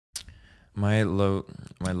My load,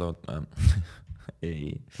 my load, my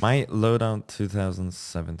Loadout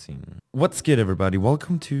 2017. What's good, everybody?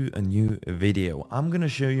 Welcome to a new video. I'm gonna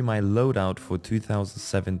show you my loadout for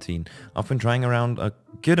 2017. I've been trying around a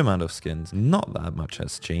good amount of skins. Not that much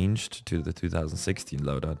has changed to the 2016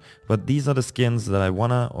 loadout, but these are the skins that I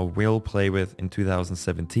wanna or will play with in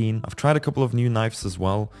 2017. I've tried a couple of new knives as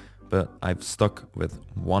well, but I've stuck with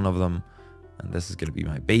one of them, and this is gonna be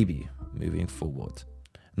my baby moving forward.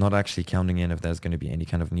 Not actually counting in if there's going to be any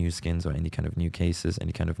kind of new skins or any kind of new cases,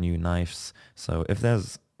 any kind of new knives. So if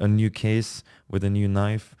there's a new case with a new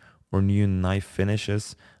knife or new knife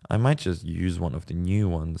finishes, I might just use one of the new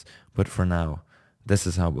ones. But for now, this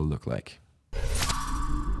is how it will look like.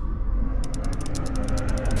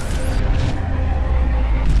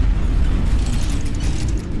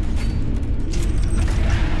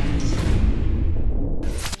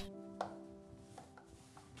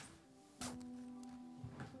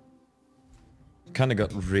 Kind of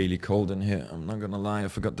got really cold in here, I'm not gonna lie. I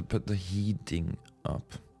forgot to put the heating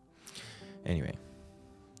up. Anyway.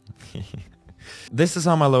 This is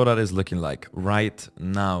how my loadout is looking like right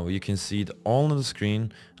now. You can see it all on the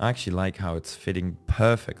screen. I actually like how it's fitting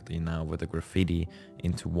perfectly now with the graffiti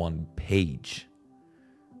into one page.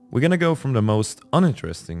 We're gonna go from the most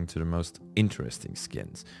uninteresting to the most interesting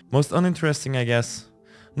skins. Most uninteresting, I guess.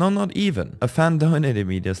 No, not even. A fan donated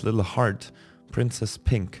me this little heart, Princess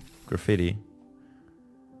Pink graffiti.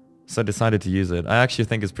 So I decided to use it. I actually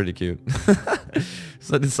think it's pretty cute.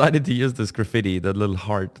 So I decided to use this graffiti, that little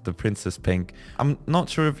heart, the Princess Pink. I'm not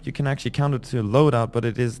sure if you can actually count it to a loadout, but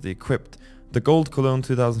it is the equipped. The Gold Cologne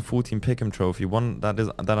 2014 Pick'em Trophy, one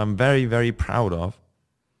that I'm very, very proud of.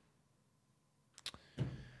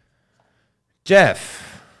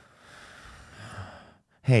 Jeff!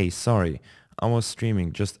 Hey, sorry. I was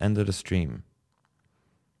streaming, just ended the stream.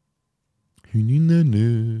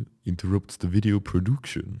 Interrupts the video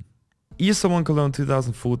production. ESL1 Cologne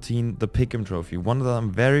 2014, the Pick'em Trophy, one that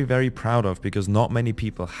I'm very, very proud of because not many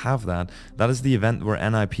people have that. That is the event where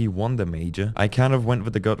NIP won the major. I kind of went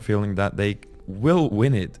with the gut feeling that they will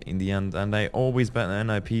win it in the end, and I always bet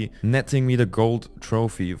NIP netting me the gold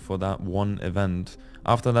trophy for that one event.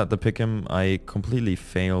 After that, the Pick'em, I completely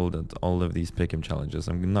failed at all of these Pick'em challenges.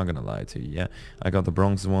 I'm not gonna lie to you, yeah. I got the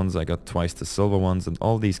bronze ones, I got twice the silver ones, and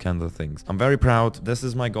all these kinds of things. I'm very proud. This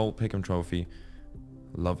is my gold Pick'em trophy.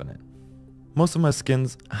 Loving it. Most of my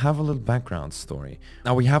skins have a little background story.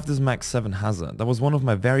 Now we have this Max 7 Hazard. That was one of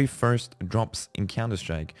my very first drops in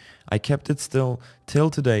Counter-Strike. I kept it still till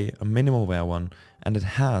today, a minimal wear one, and it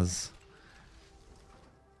has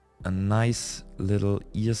a nice little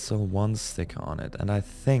ESL1 sticker on it. And I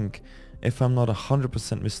think, if I'm not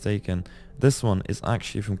 100% mistaken, this one is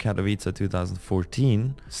actually from Katowice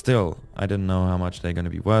 2014. Still, I didn't know how much they're going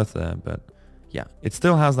to be worth there, but yeah, it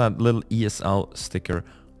still has that little ESL sticker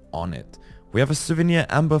on it. We have a Souvenir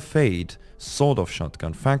Amber Fade sawed-off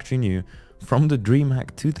shotgun, factory new, from the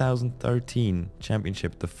DreamHack 2013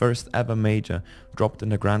 championship, the first ever major, dropped in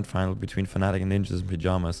the grand final between Fnatic and Ninjas in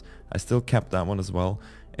Pyjamas. I still kept that one as well.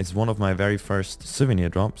 It's one of my very first souvenir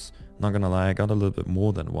drops. Not gonna lie, I got a little bit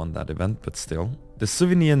more than one that event, but still. The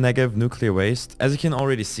Souvenir Negev Nuclear Waste, as you can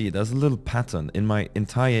already see, there's a little pattern in my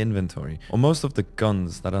entire inventory. Or most of the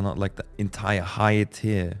guns that are not like the entire high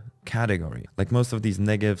tier category. Like most of these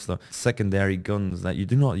Negevs, the secondary guns that you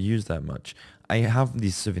do not use that much. I have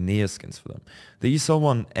these souvenir skins for them. The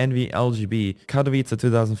ESL1 Envy LGB Katowice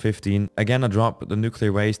 2015. Again, a drop, the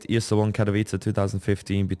Nuclear Waste ESL1 Katowice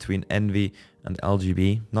 2015 between Envy and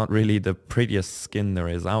LGB. Not really the prettiest skin there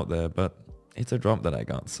is out there, but it's a drop that I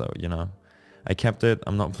got, so, you know. I kept it.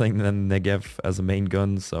 I'm not playing the Negev as a main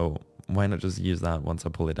gun, so why not just use that once I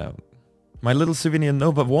pull it out. My little Souvenir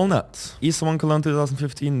Nova Walnut. ESL1 Cologne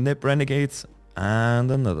 2015 Nip Renegades. And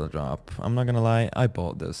another drop. I'm not gonna lie, I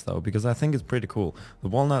bought this though because I think it's pretty cool. The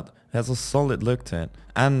walnut has a solid look to it,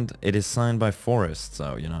 and it is signed by Forrest,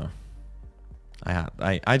 so you know.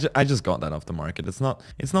 I just got that off the market. It's not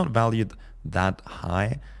valued that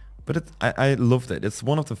high, but I loved it. It's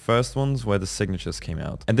one of the first ones where the signatures came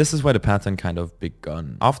out, and this is where the pattern kind of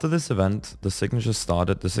begun. After this event, the signatures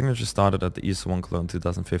started. The signature started at the ESL1 Cologne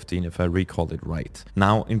 2015, if I recall it right.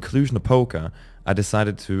 Now, in Cluj-Napoca, I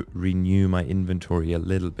decided to renew my inventory a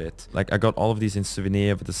little bit. Like, I got all of these in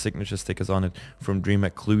souvenir with the signature stickers on it from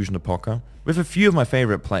DreamHack Cluj-Napoca. With a few of my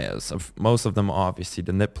favorite players. Most of them are obviously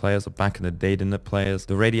the NIP players, or back in the day the NIP players.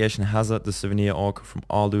 The Radiation Hazard, the Souvenir Orc from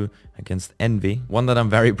Alu against Envy. One that I'm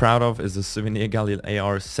very proud of is the Souvenir Galil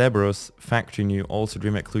AR Cerberus, factory new, also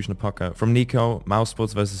DreamHack Cluj-Napoca from Nico,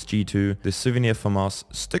 Mousesports versus G2. The Souvenir Famas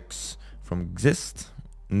Styx from Exist.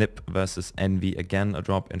 Nip versus Envy, again a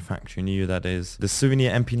drop in factory new, that is. The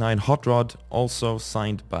Souvenir MP9 Hot Rod, also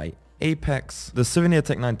signed by Apex. The Souvenir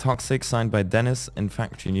Tech 9 Toxic, signed by Dennis in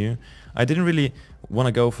factory new. I didn't really want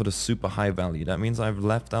to go for the super high value. That means I've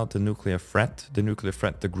left out the Nuclear Threat. The Nuclear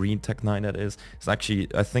Threat, the green Tech 9 that is. It's actually,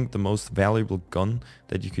 I think, the most valuable gun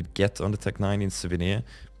that you could get on the Tech 9 in Souvenir.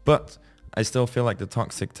 But I still feel like the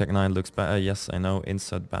Toxic Tech 9 looks better. Yes, I know,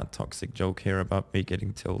 insert bad toxic joke here about me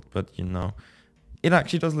getting tilt, but you know, it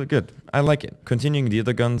actually does look good. I like it. Continuing the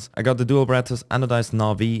other guns, I got the Dual Berettas Anodized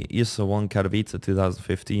Navi ISO 1 Katowice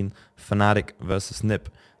 2015 Fnatic versus Nip.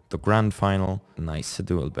 The grand final. Nice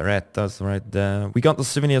Dual Berettas right there. We got the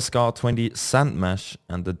Souvenir Scar 20 Sandmesh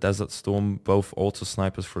and the Desert Storm, both auto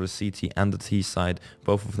snipers for the CT and the T side.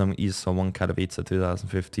 Both of them ISO 1 Katowice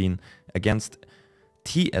 2015 against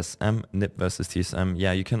TSM, Nip versus TSM.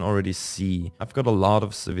 Yeah, you can already see I've got a lot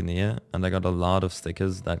of Souvenir and I got a lot of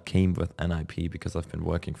stickers that came with NIP because I've been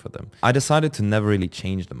working for them. I decided to never really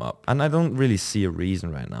change them up and I don't really see a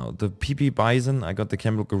reason right now. The PP Bison, I got the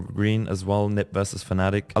Chemical Green as well, Nip versus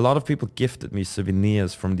Fnatic. A lot of people gifted me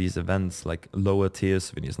souvenirs from these events, like lower tier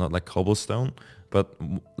souvenirs, not like Cobblestone, but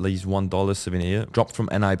these $1 souvenir dropped from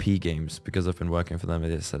NIP games because I've been working for them.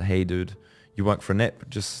 They said, hey dude, you work for Nip,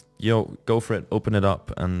 just, yo, go for it, open it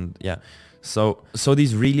up. And yeah, so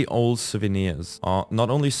these really old souvenirs are not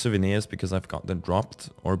only souvenirs because I've got them dropped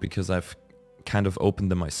or because I've kind of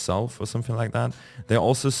opened them myself or something like that. They're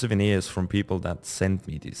also souvenirs from people that sent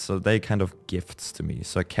me these. So they kind of gifts to me.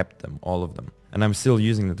 So I kept them, all of them. And I'm still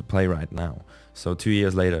using them to play right now. So 2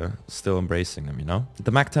 years later, still embracing them, you know?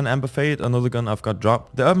 The Mac-10 Amber Fade, another gun I've got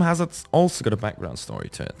dropped. The Urban Hazard's also got a background story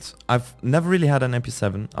to it. I've never really had an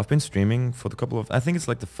MP7. I've been streaming for the couple of... I think it's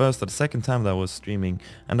like the first or the second time that I was streaming.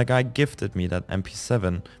 And the guy gifted me that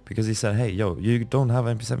MP7 because he said, hey, yo, you don't have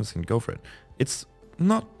MP7 skin, go for it. It's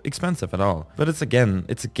not expensive at all, but it's a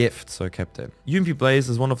gift, so I kept it. UMP Blaze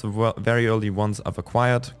is one of the very early ones I've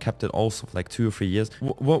acquired, kept it also for like 2 or 3 years.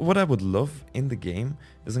 What I would love in the game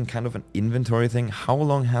is in kind of an inventory thing. How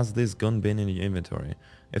long has this gun been in your inventory?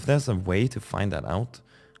 If there's a way to find that out,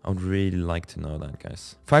 I would really like to know that,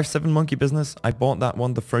 guys. 5.7 Monkey Business, I bought that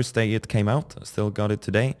one the first day it came out, still got it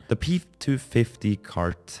today. The P250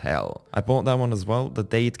 Cartel, I bought that one as well the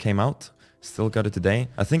day it came out. Still got it today.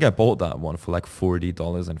 I think I bought that one for like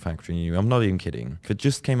 $40 in factory new. I'm not even kidding. If it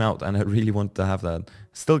just came out and I really wanted to have that,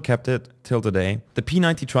 still kept it till today. The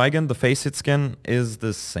P90 Trigun, the face hit skin, is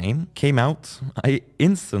the same. Came out. I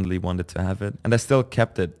instantly wanted to have it and I still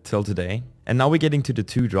kept it till today. And now we're getting to the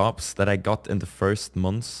 2 drops that I got in the first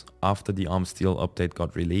months after the Arm Steel update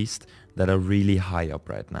got released that are really high up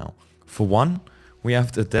right now. For one, we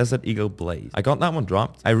have the Desert Eagle Blaze. I got that one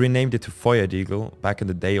dropped. I renamed it to Fire Deagle back in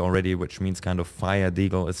the day already, which means kind of Fire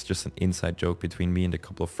Deagle. It's just an inside joke between me and a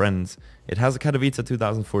couple of friends. It has a Katowice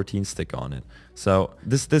 2014 sticker on it. So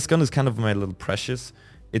this gun is kind of my little precious.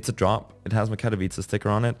 It's a drop. It has my Katowice sticker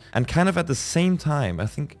on it. And kind of at the same time, I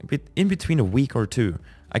think in between a week or two,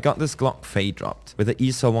 I got this Glock Fade dropped with the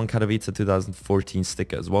ISO 1 Katowice 2014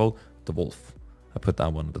 sticker as well. The Wolf. I put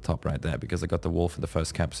that one at the top right there because I got the Wolf in the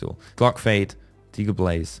first capsule. Glock Fade, Deagle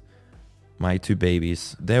Blaze, my 2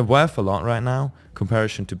 babies. They're worth a lot right now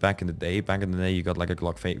comparison to back in the day. Back in the day you got like a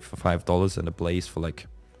Glock Fade for $5 and a Blaze for like,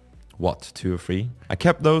 what, 2 or 3? I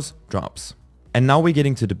kept those drops. And now we're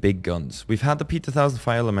getting to the big guns. We've had the P2000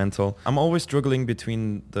 Fire Elemental. I'm always struggling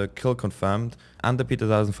between the Kill Confirmed and the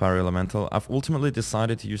P2000 Fire Elemental. I've ultimately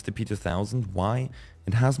decided to use the P2000. Why?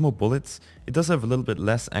 It has more bullets. It does have a little bit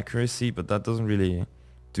less accuracy, but that doesn't really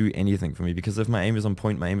do anything for me because if my aim is on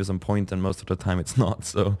point, my aim is on point, and most of the time it's not.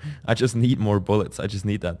 So I just need more bullets. I just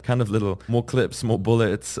need that kind of little more clips, more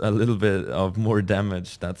bullets, a little bit of more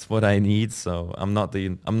damage. That's what I need. So I'm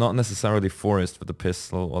not necessarily Forrest with the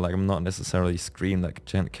pistol, or like I'm not necessarily Scream that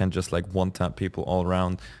can just like one tap people all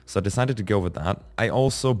around. So I decided to go with that. I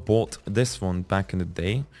also bought this one back in the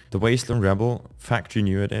day, the Wasteland Rebel, factory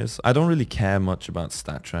new it is. I don't really care much about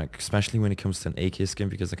stat track, especially when it comes to an AK skin,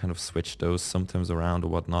 because I kind of switch those sometimes around or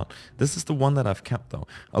whatnot. This is the one that I've kept though.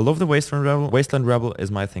 I love the Wasteland Rebel. Wasteland Rebel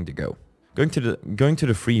is my thing to go. Going to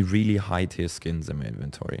the 3 really high tier skins in my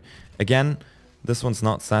inventory. Again, this one's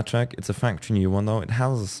not stat track. It's a factory new one though. It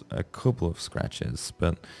has a couple of scratches,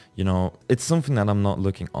 but you know, it's something that I'm not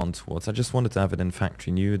looking on towards. I just wanted to have it in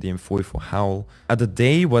factory new, the M44 Howl. At the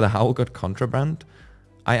day where the Howl got contraband,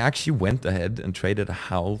 I actually went ahead and traded a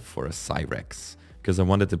Howl for a Cyrex because I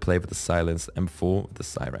wanted to play with the silenced M4 with the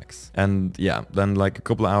Cyrex. And yeah, then like a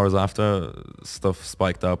couple of hours after, stuff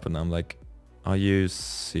spiked up and I'm like, are you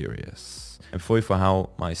serious? M44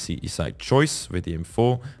 Howl, my CE side choice with the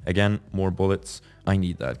M4. Again, more bullets. I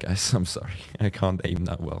need that, guys. I'm sorry. I can't aim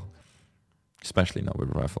that well. especially now with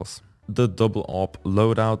rifles. The double op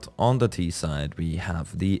loadout. On the T side, we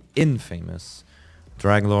have the infamous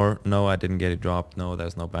Draglore. No, I didn't get it dropped. No,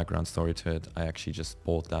 there's no background story to it. I actually just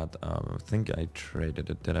bought that. I think I traded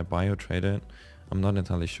it. Did I buy or trade it? I'm not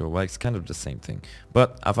entirely sure. Well, it's kind of the same thing.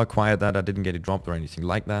 But I've acquired that. I didn't get it dropped or anything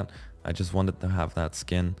like that. I just wanted to have that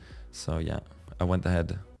skin. So yeah, I went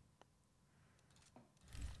ahead.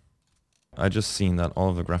 I just seen that all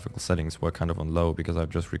of the graphical settings were kind of on low because I've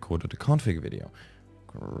just recorded a config video.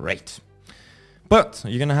 Great. But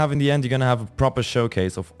you're gonna have, in the end, you're gonna have a proper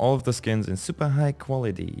showcase of all of the skins in super high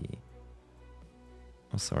quality.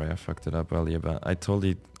 Oh, sorry, I fucked it up earlier, but I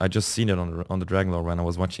just seen it on the Dragonlore when I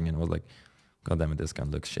was watching it. I was like, God damn it, this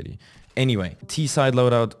gun looks shitty. Anyway, T-side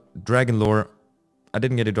loadout, Dragonlore. I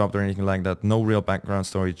didn't get it dropped or anything like that. No real background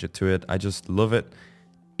story to it. I just love it.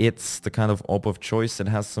 It's the kind of op of choice. It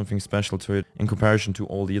has something special to it. In comparison to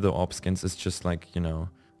all the other op skins, it's just like, you know,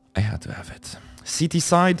 I had to have it. CT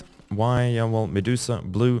side. Why? Well, Medusa,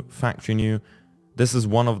 blue, factory new. This is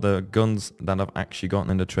one of the guns that I've actually gotten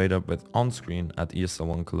in the trade up with on screen at ESL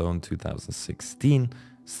 1 Cologne 2016.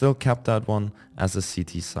 Still kept that one as a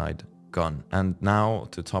CT side gun. And now,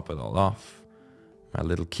 to top it all off, my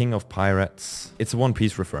little King of Pirates. It's a One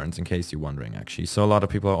Piece reference, in case you're wondering, actually. So a lot of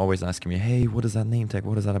people are always asking me, hey, what is that name tag?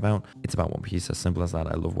 What is that about? It's about One Piece, as simple as that.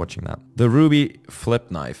 I love watching that. The Ruby flip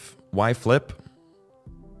knife. Why flip?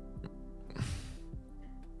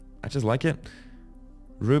 I just like it.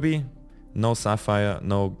 Ruby, no sapphire,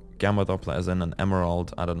 no gamma doppler as in an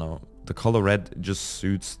emerald. I don't know. The color red just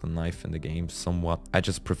suits the knife in the game somewhat. I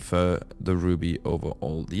just prefer the Ruby over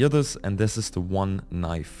all the others, and this is the one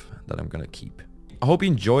knife that I'm gonna keep. I hope you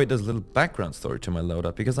enjoyed this little background story to my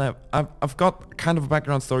loadout, because I've got kind of a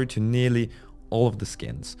background story to nearly all of the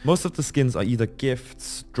skins. Most of the skins are either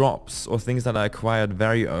gifts, drops, or things that I acquired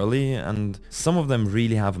very early, and some of them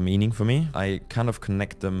really have meaning for me. I kind of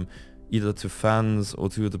connect them either to fans or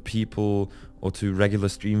to other people or to regular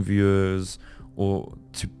stream viewers or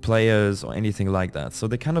to players or anything like that. So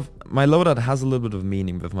they kind of, my loadout has a little bit of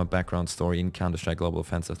meaning with my background story in Counter-Strike Global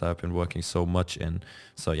Offensive that I've been working so much in.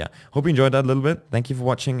 So yeah, hope you enjoyed that a little bit. Thank you for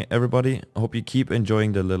watching, everybody. I hope you keep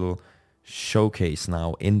enjoying the little showcase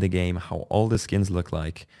now in the game, how all the skins look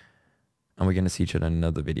like, and we're gonna see each other in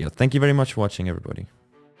another video. Thank you very much for watching, everybody.